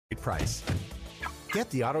price. Get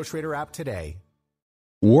the AutoTrader app today.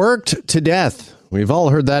 Worked to death. We've all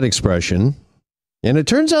heard that expression. And it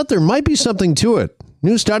turns out there might be something to it.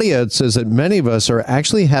 New study out says that many of us are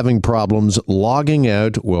actually having problems logging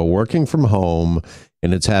out while working from home,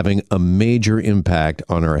 and it's having a major impact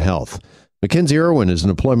on our health. Mackenzie Irwin is an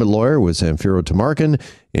employment lawyer with Samfiru Tumarkin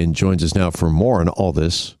and joins us now for more on all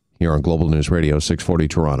this here on Global News Radio 640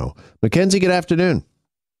 Toronto. Mackenzie, good afternoon.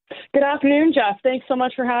 Good afternoon, Jeff. Thanks so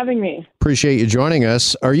much for having me. Appreciate you joining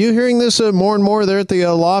us. Are you hearing this more and more there at the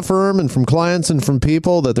law firm and from clients and from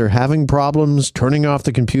people that they're having problems turning off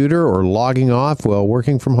the computer or logging off while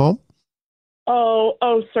working from home?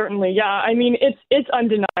 Oh, certainly. Yeah. I mean, it's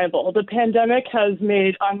undeniable. The pandemic has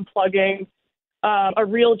made unplugging a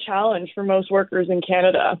real challenge for most workers in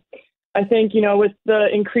Canada. I think, with the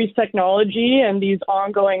increased technology and these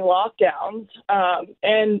ongoing lockdowns,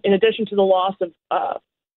 and in addition to the loss of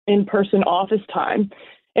in-person office time,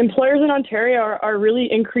 employers in Ontario are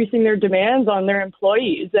really increasing their demands on their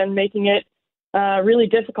employees and making it really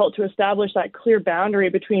difficult to establish that clear boundary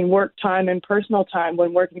between work time and personal time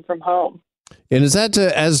when working from home. And is that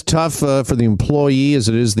as tough for the employee as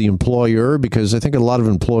it is the employer? Because I think a lot of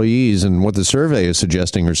employees, and what the survey is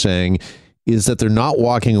suggesting or saying, is that they're not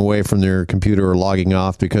walking away from their computer or logging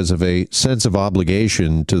off because of a sense of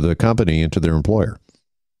obligation to the company and to their employer.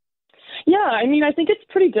 Yeah, I mean, I think it's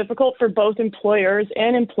pretty difficult for both employers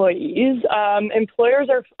and employees. Employers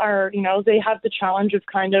are they have the challenge of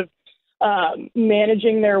kind of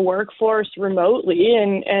managing their workforce remotely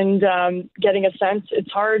and getting a sense.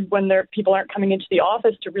 It's hard when people aren't coming into the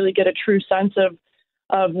office to really get a true sense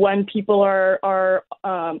of when people are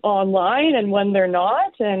online and when they're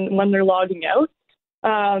not and when they're logging out.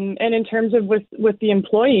 And in terms of with the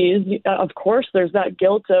employees, of course, there's that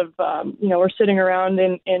guilt of, we're sitting around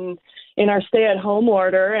in our stay-at-home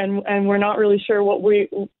order, and we're not really sure what we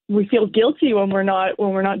feel guilty when we're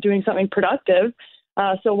not doing something productive.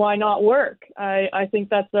 So why not work? I think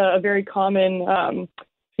that's a very common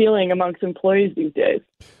feeling amongst employees these days.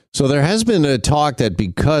 So there has been a talk that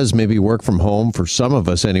because maybe work from home, for some of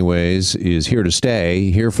us anyways, is here to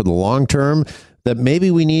stay, here for the long term, that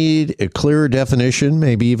maybe we need a clearer definition,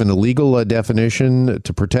 maybe even a legal definition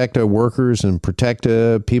to protect our workers and protect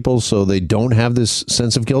people so they don't have this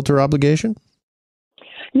sense of guilt or obligation?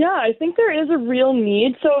 Yeah, I think there is a real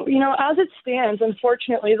need. So, as it stands,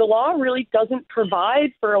 unfortunately, the law really doesn't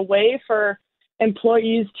provide for a way for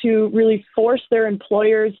employees to really force their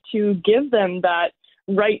employers to give them that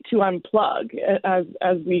right to unplug,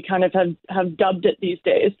 as we kind of have dubbed it these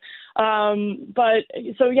days.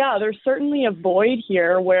 There's certainly a void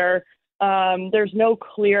here where there's no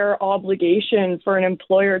clear obligation for an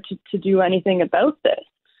employer to do anything about this.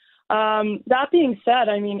 That being said,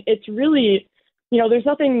 I mean, it's really, there's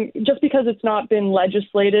nothing, just because it's not been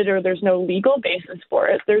legislated or there's no legal basis for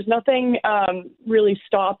it, there's nothing really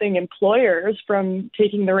stopping employers from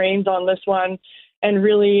taking the reins on this one and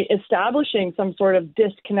really establishing some sort of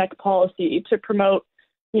disconnect policy to promote,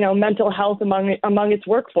 mental health among its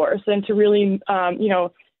workforce, and to really,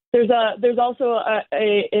 there's also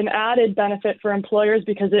an added benefit for employers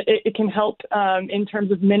because it can help in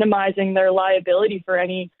terms of minimizing their liability for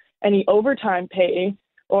any overtime pay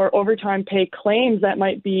or overtime pay claims that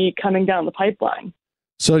might be coming down the pipeline.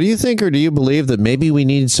 So do you think, or do you believe that maybe we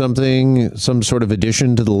need some sort of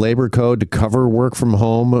addition to the labor code to cover work from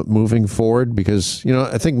home moving forward? Because,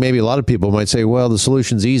 I think maybe a lot of people might say, well, the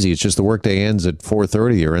solution's easy. It's just the workday ends at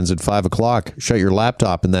 4:30 or ends at 5 o'clock. Shut your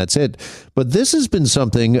laptop and that's it. But this has been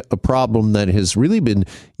a problem that has really been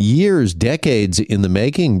years, decades in the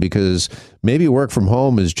making, because maybe work from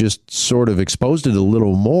home is just sort of exposed it a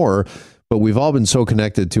little more. But we've all been so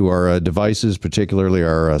connected to our devices, particularly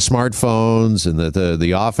our smartphones, and that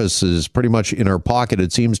the office is pretty much in our pocket,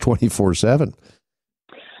 it seems, 24/7.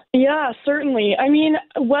 Yeah, certainly. I mean,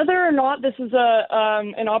 whether or not this is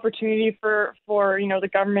an opportunity for the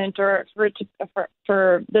government or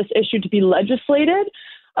for this issue to be legislated,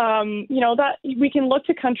 that we can look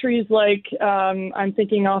to countries like I'm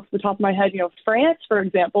thinking off the top of my head, France, for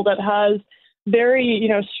example, that has very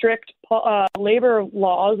strict labor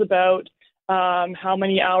laws about how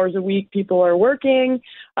many hours a week people are working,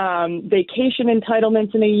 vacation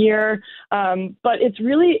entitlements in a year. But it's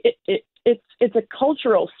really, it's a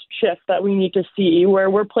cultural shift that we need to see, where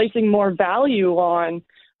we're placing more value on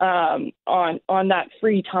that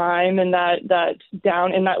free time and that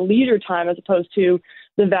down and that leisure time, as opposed to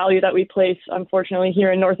the value that we place, unfortunately,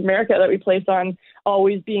 here in North America, that we place on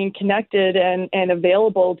always being connected and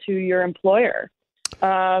available to your employer.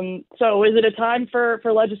 So is it a time for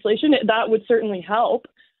legislation? That would certainly help.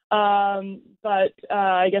 But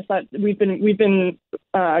I guess that we've been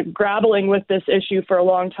grappling with this issue for a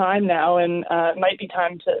long time now, and it might be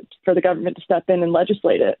time for the government to step in and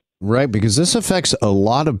legislate it. Right, because this affects a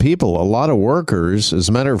lot of people, a lot of workers. As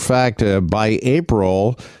a matter of fact, by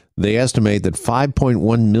April, they estimate that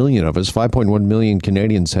 5.1 million of us, 5.1 million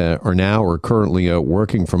Canadians are now or currently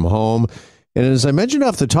working from home. And as I mentioned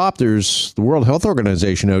off the top, there's the World Health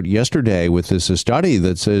Organization out yesterday with this study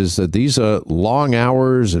that says that these long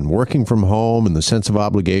hours and working from home and the sense of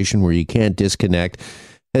obligation where you can't disconnect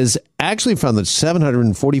has actually found that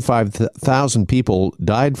 745,000 people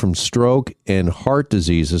died from stroke and heart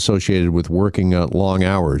disease associated with working long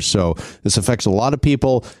hours. So this affects a lot of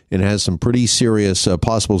people and has some pretty serious,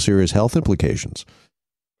 possible serious health implications.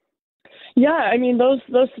 Yeah, I mean, those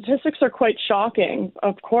statistics are quite shocking,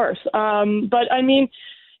 of course. But I mean,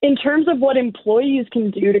 in terms of what employees can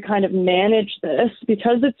do to kind of manage this,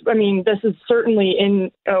 because this is certainly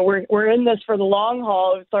we're in this for the long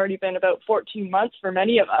haul. It's already been about 14 months for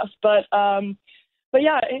many of us. But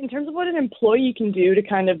yeah, in terms of what an employee can do to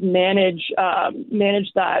kind of manage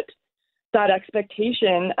that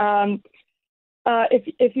expectation,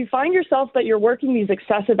 if you find yourself that you're working these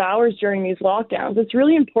excessive hours during these lockdowns, it's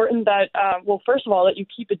really important that, first of all, that you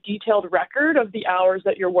keep a detailed record of the hours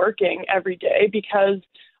that you're working every day, because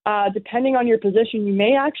depending on your position, you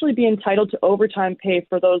may actually be entitled to overtime pay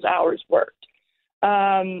for those hours worked.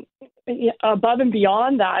 Above and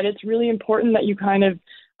beyond that, it's really important that you kind of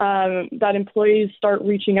that employees start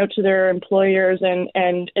reaching out to their employers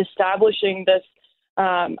and establishing this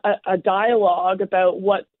a dialogue about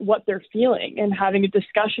what they're feeling and having a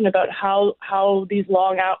discussion about how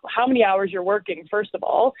many hours you're working. First of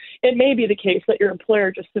all, it may be the case that your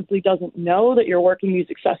employer just simply doesn't know that you're working these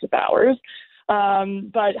excessive hours.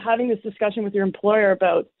 But having this discussion with your employer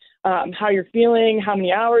about how you're feeling, how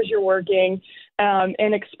many hours you're working,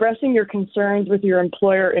 and expressing your concerns with your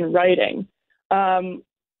employer in writing.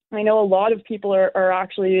 I know a lot of people are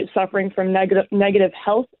actually suffering from negative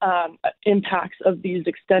health impacts of these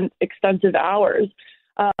extensive hours.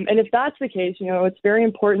 And if that's the case, it's very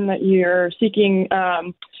important that you're seeing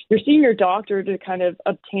your doctor to kind of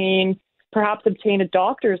obtain a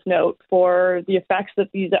doctor's note for the effects that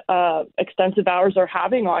these extensive hours are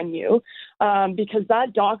having on you, because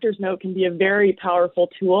that doctor's note can be a very powerful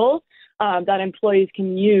tool that employees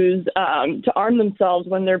can use to arm themselves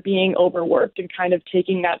when they're being overworked, and kind of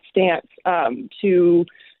taking that stance to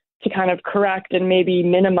kind of correct and maybe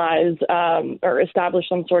minimize or establish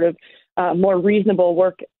some sort of more reasonable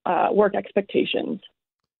work expectations.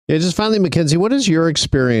 Yeah, just finally, Mackenzie, what has your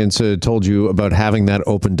experience told you about having that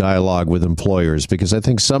open dialogue with employers? Because I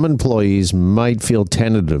think some employees might feel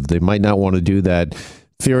tentative. They might not want to do that,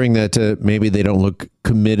 fearing that maybe they don't look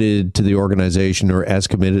committed to the organization or as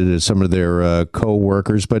committed as some of their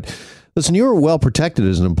co-workers. But listen, you're well protected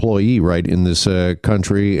as an employee, right, in this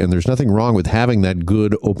country, and there's nothing wrong with having that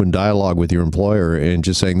good open dialogue with your employer and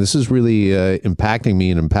just saying, this is really impacting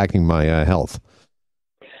me and impacting my health.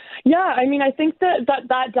 Yeah, I mean, I think that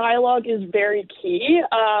dialogue is very key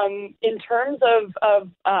in terms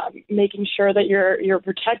of making sure that you're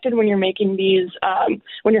protected when you're making these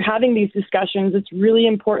when you're having these discussions. It's really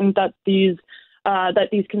important that these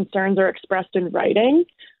concerns are expressed in writing.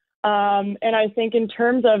 And I think in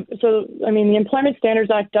terms of the Employment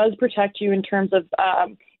Standards Act does protect you in terms of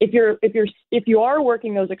if you are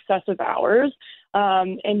working those excessive hours.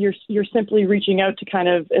 And you're simply reaching out to kind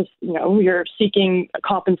of, you're seeking a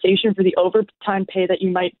compensation for the overtime pay that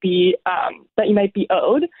you might be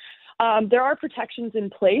owed. There are protections in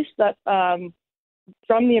place that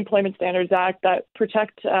from the Employment Standards Act that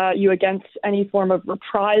protect you against any form of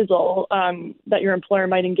reprisal that your employer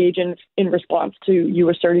might engage in response to you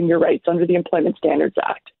asserting your rights under the Employment Standards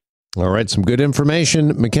Act. All right, some good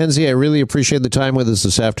information. Mackenzie, I really appreciate the time with us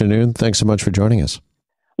this afternoon. Thanks so much for joining us.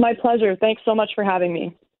 My pleasure. Thanks so much for having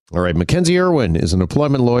me. All right. Mackenzie Irwin is an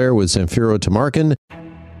employment lawyer with Samfiru Tumarkin.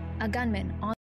 A gunman on